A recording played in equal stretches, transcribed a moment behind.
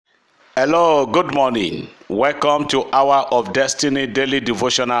Hello, good morning. Welcome to Hour of Destiny Daily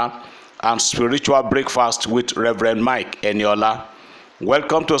Devotional and Spiritual Breakfast with Reverend Mike Eniola.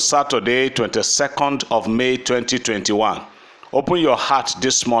 Welcome to Saturday, 22nd of May 2021. Open your heart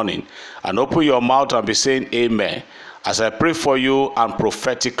this morning and open your mouth and be saying amen as I pray for you and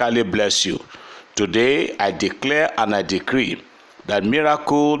prophetically bless you. Today, I declare and I decree that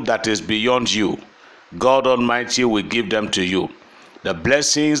miracle that is beyond you, God Almighty will give them to you. The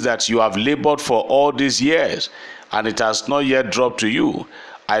blessings that you have labored for all these years and it has not yet dropped to you,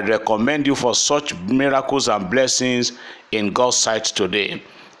 I recommend you for such miracles and blessings in God's sight today,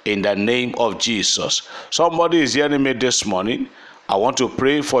 in the name of Jesus. Somebody is hearing me this morning. I want to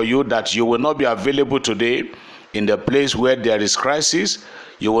pray for you that you will not be available today in the place where there is crisis.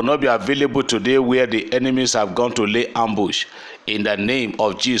 You will not be available today where the enemies have gone to lay ambush, in the name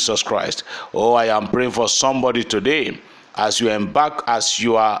of Jesus Christ. Oh, I am praying for somebody today. As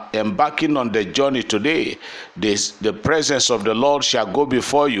you are embarking on the journey today, the presence of the Lord shall go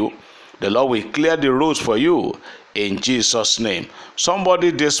before you. The Lord will clear the roads for you in Jesus' name.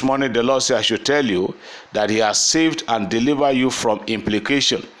 Somebody this morning, the Lord said I should tell you that He has saved and delivered you from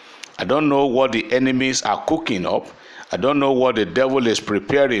implication. I don't know what the enemies are cooking up. I don't know what the devil is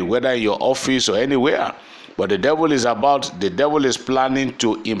preparing, whether in your office or anywhere. But the devil is planning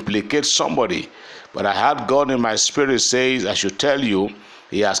to implicate somebody. But I heard God in my spirit says I should tell you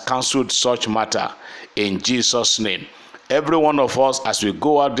He has cancelled such matter in Jesus' name. Every one of us, as we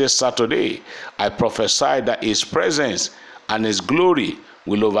go out this Saturday, I prophesy that His presence and His glory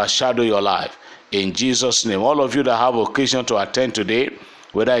will overshadow your life in Jesus' name. All of you that have occasion to attend today,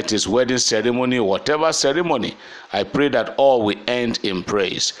 whether it is wedding ceremony or whatever ceremony, I pray that all will end in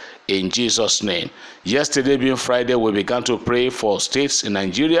praise in Jesus' name. Yesterday being Friday, we began to pray for states in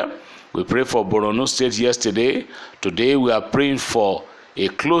Nigeria. We prayed for Borno State yesterday. Today we are praying for a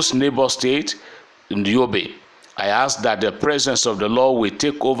close neighbor state in Yobe. I ask that the presence of the Lord will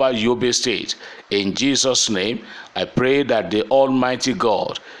take over Yobe State. In Jesus' name, I pray that the Almighty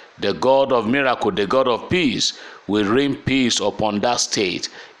God, the God of miracle, the God of peace, will rain peace upon that state.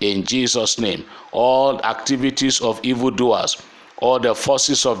 In Jesus' name, all activities of evildoers, all the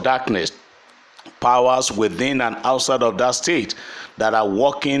forces of darkness, powers within and outside of that state that are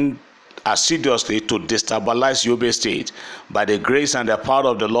working assiduously to destabilize Yobe State, by the grace and the power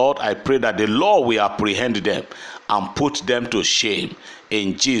of the Lord, I pray that the Lord will apprehend them and put them to shame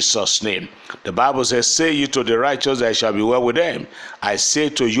in Jesus' name. The Bible says, say ye to the righteous that it shall be well with them. I say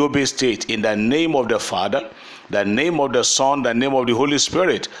to Yobe State, in the name of the Father, the name of the Son, the name of the Holy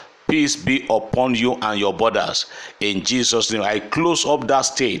Spirit, peace be upon you and your borders. In Jesus' name, I close up that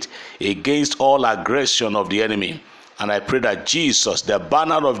state against all aggression of the enemy. And I pray that Jesus, the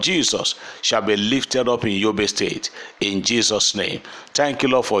banner of Jesus, shall be lifted up in Yobe State. In Jesus' name. Thank you,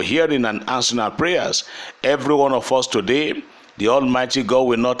 Lord, for hearing and answering our prayers. Every one of us today, the Almighty God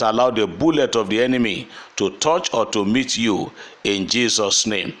will not allow the bullet of the enemy to touch or to meet you. In Jesus'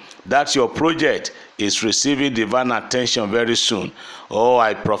 name. That your project is receiving divine attention very soon. Oh,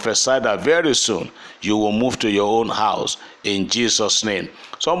 I prophesy that very soon you will move to your own house in Jesus' name.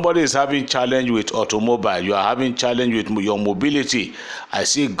 Somebody is having challenge with automobile. You are having challenge with your mobility. I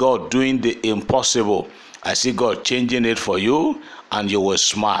see God doing the impossible. I see God changing it for you, and you will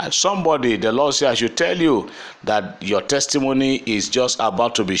smile. Somebody, the Lord says I should tell you that your testimony is just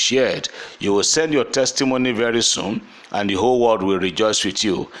about to be shared. You will send your testimony very soon, and the whole world will rejoice with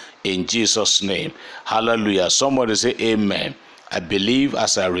you in Jesus' name. Hallelujah. Somebody say amen. I believe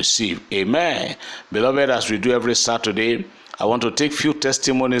as I receive. Amen. Beloved, as we do every Saturday, I want to take few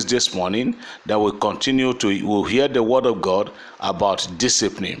testimonies this morning that we'll hear the word of God about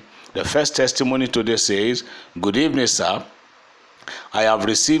discipline. The first testimony today says, good evening, sir. I have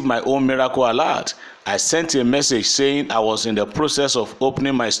received my own miracle alert. I sent a message saying I was in the process of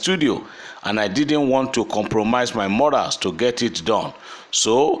opening my studio and I didn't want to compromise my morals to get it done.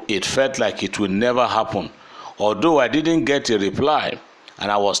 So it felt like it will never happen. Although I didn't get a reply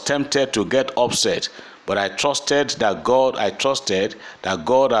and I was tempted to get upset, but I trusted that God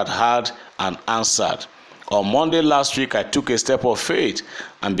had heard and answered. On Monday last week, I took a step of faith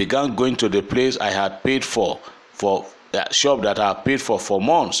and began going to the place I had paid for that shop that I had paid for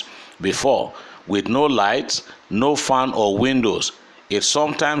months before, with no lights, no fan or windows. It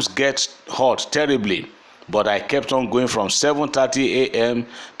sometimes gets hot terribly, but I kept on going from 7:30 a.m.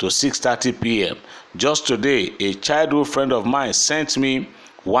 to 6:30 p.m. Just today, a childhood friend of mine sent me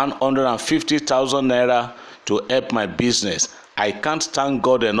 150,000 naira to help my business. I can't thank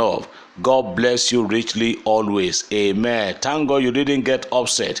God enough. God bless you richly always. Amen. Thank God you didn't get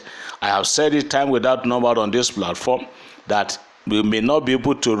upset. I have said it time without number on this platform that we may not be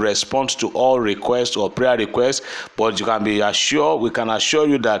able to respond to all requests or prayer requests, but you can be assured, we can assure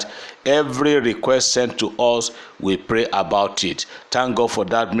you that every request sent to us, we pray about it. Thank God for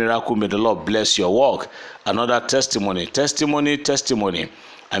that miracle. May the Lord bless your work. Another testimony.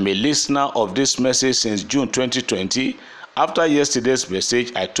 I'm a listener of this message since June 2020. After yesterday's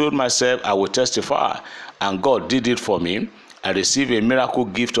message, I told myself I would testify, and God did it for me. I received a miracle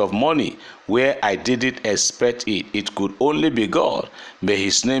gift of money where I didn't expect it. It could only be God. May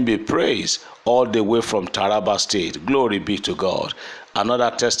his name be praised, all the way from Taraba State. Glory be to God.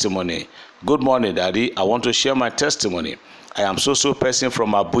 Another testimony. Good morning, Daddy. I want to share my testimony. I am so person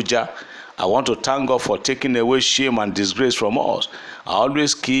from Abuja. I want to thank God for taking away shame and disgrace from us. I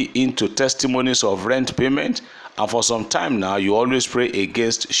always key into testimonies of rent payment, and for some time now, you always pray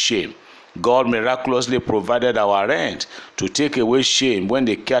against shame. God miraculously provided our rent to take away shame when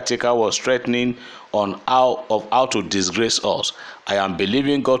the caretaker was threatening on how to disgrace us. I am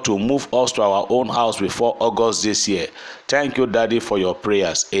believing God to move us to our own house before August this year. Thank you, Daddy, for your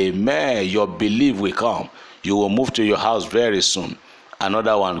prayers. Amen. Your belief will come. You will move to your house very soon.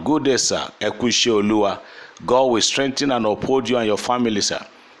 Another one. Good day, sir. Ekushe Oluwa. God will strengthen and uphold you and your family, sir.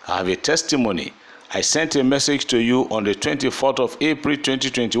 I have a testimony. I sent a message to you on the 24th of April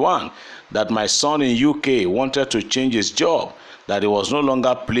 2021 that my son in UK wanted to change his job, that he was no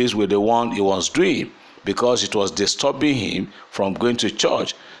longer pleased with the one he was doing because it was disturbing him from going to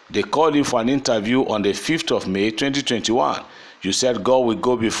church. They called him for an interview on the 5th of May 2021. You said God will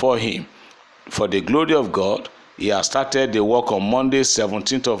go before him. For the glory of God, he has started the work on Monday,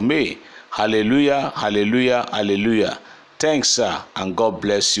 17th of May. Hallelujah, hallelujah, hallelujah. Thanks, sir, and God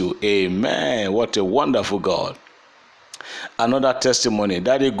bless you. Amen. What a wonderful God. Another testimony.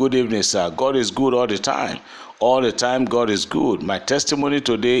 Daddy, good evening, sir. God is good all the time. All the time, God is good. My testimony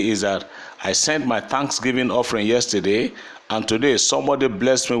today is that I sent my Thanksgiving offering yesterday, and today somebody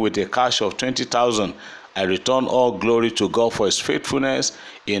blessed me with a cash of 20,000. I return all glory to God for his faithfulness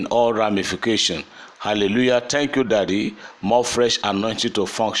in all ramifications. Hallelujah. Thank you, Daddy. More fresh anointing to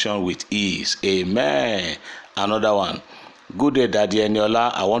function with ease. Amen. Another one. Good day, Daddy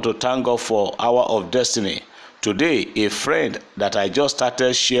Eniola. I want to thank God for Hour of Destiny. Today, a friend that I just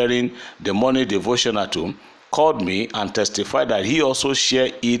started sharing the morning devotional to called me and testified that he also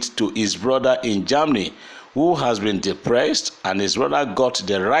shared it to his brother in Germany who has been depressed, and his brother got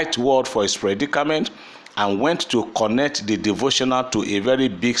the right word for his predicament and went to connect the devotional to a very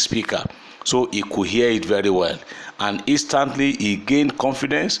big speaker so he could hear it very well. And instantly he gained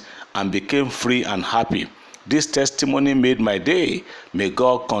confidence and became free and happy. This testimony made my day. May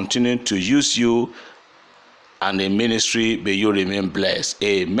God continue to use you and in ministry. May you remain blessed.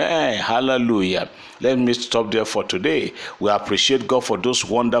 Amen. Hallelujah. Let me stop there for today. We appreciate God for those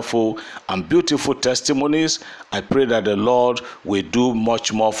wonderful and beautiful testimonies. I pray that the Lord will do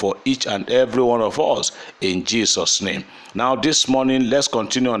much more for each and every one of us in Jesus' name. Now this morning, let's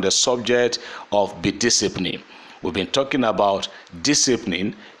continue on the subject of be disciplined. We've been talking about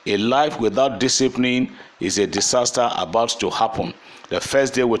discipline. A life without discipline is a disaster about to happen. The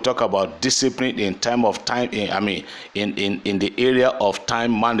first day we talk about discipline in the area of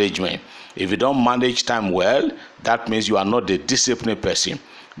time management. If you don't manage time well, that means you are not the disciplined person.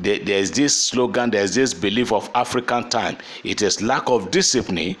 There's this slogan, there's this belief of African time. It is lack of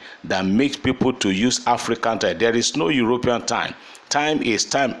discipline that makes people to use African time. There is no European time. Time is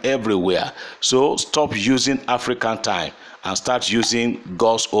time everywhere. So stop using African time and start using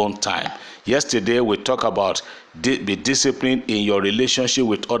God's own time. Yesterday we talked about be disciplined in your relationship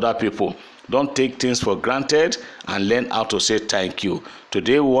with other people. Don't take things for granted and learn how to say thank you.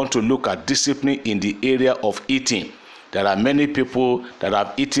 Today we want to look at discipline in the area of eating. There are many people that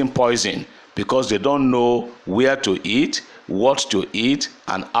have eaten poison because they don't know where to eat, what to eat,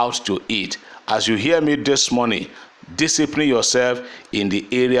 and how to eat. As you hear me this morning, discipline yourself in the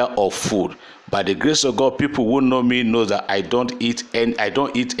area of food. By the grace of God, people who know me know that I don't eat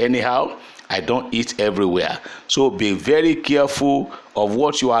anyhow. I don't eat everywhere. So be very careful of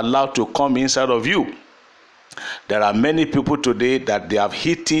what you allow to come inside of you. There are many people today that they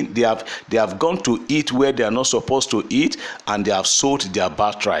have gone to eat where they are not supposed to eat, and they have sold their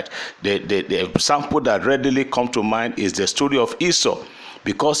birthright. The example that readily come to mind is the story of Esau.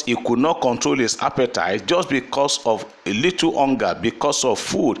 Because he could not control his appetite, just because of a little hunger, because of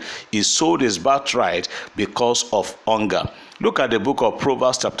food, he sold his birthright because of hunger. Look at the book of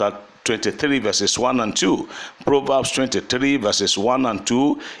Proverbs chapter 23 verses 1 and 2. Proverbs 23 verses 1 and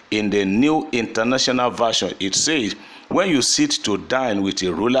 2 in the New International Version. It says, when you sit to dine with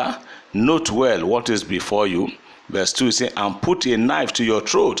a ruler, note well what is before you. Verse 2 says, and put a knife to your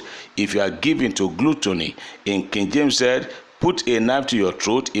throat if you are given to gluttony. In King James said, put a knife to your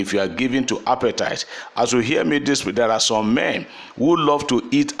throat if you are given to appetite. As you hear me this week, there are some men who love to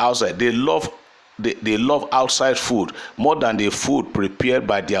eat outside. They love outside food more than the food prepared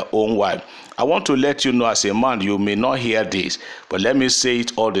by their own wife. I want to let you know, as a man, you may not hear this, but let me say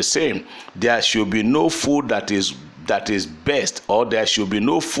it all the same. There should be no food that is best, or there should be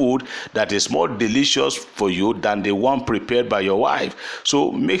no food that is more delicious for you than the one prepared by your wife.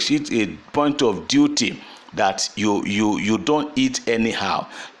 So make it a point of duty that you don't eat anyhow.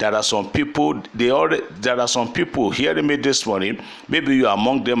 There are some people, there are some people hearing me this morning, maybe you are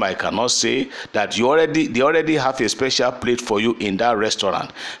among them, I cannot say, that they already have a special plate for you in that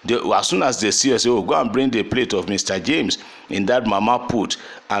restaurant. As soon as they see you, say, oh, go and bring the plate of Mr. James in that mama put.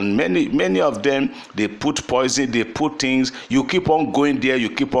 And many of them, they put poison, they put things. You keep on going there, you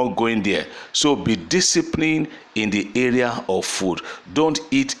keep on going there. So be disciplined in the area of food. Don't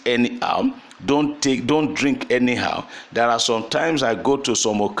eat anyhow. Don't drink anyhow. There are some times I go to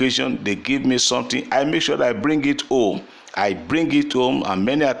some occasion, they give me something, I make sure that I bring it home. I bring it home, and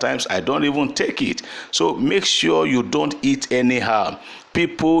many a times I don't even take it. So make sure you don't eat anyhow.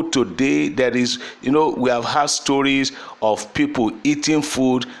 People today, we have had stories of people eating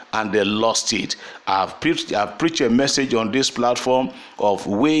food and they lost it. I've preached a message on this platform of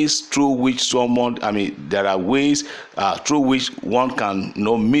ways through which there are ways through which one can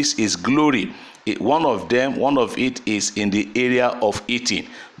miss his glory. One of it is in the area of eating.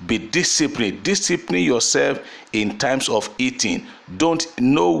 Be disciplined. Discipline yourself in times of eating. Don't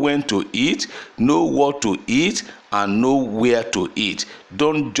know when to eat, know what to eat, and know where to eat.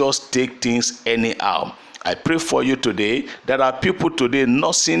 Don't just take things anyhow. I pray for you today. There are people today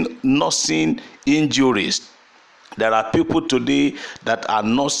nursing injuries. There are people today that are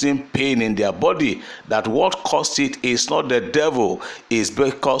nursing pain in their body, that what caused it is not the devil, is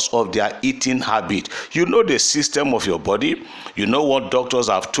because of their eating habit. You know the system of your body. You know what doctors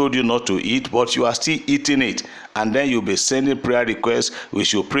have told you not to eat, but you are still eating it. And then you'll be sending prayer requests. We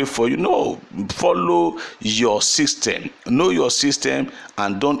should pray for you. No, follow your system. Know your system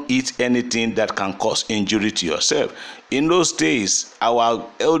and don't eat anything that can cause injury to yourself. In those days, our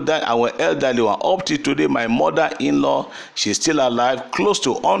elderly one, up to today, my mother-in-law, she's still alive, close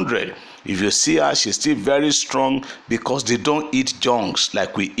to 100. If you see her, she's still very strong because they don't eat junks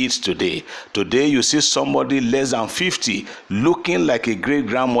like we eat today. Today, you see somebody less than 50 looking like a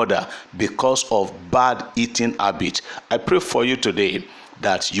great-grandmother because of bad eating habit. I pray for you today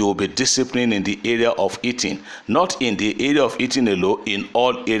that you will be disciplined in the area of eating, not in the area of eating alone, in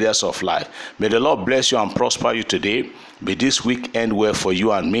all areas of life. May the Lord bless you and prosper you today. May this week end well for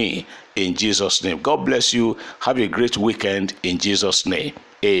you and me, in Jesus' name. God bless you. Have a great weekend in Jesus' name.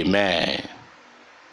 Amen.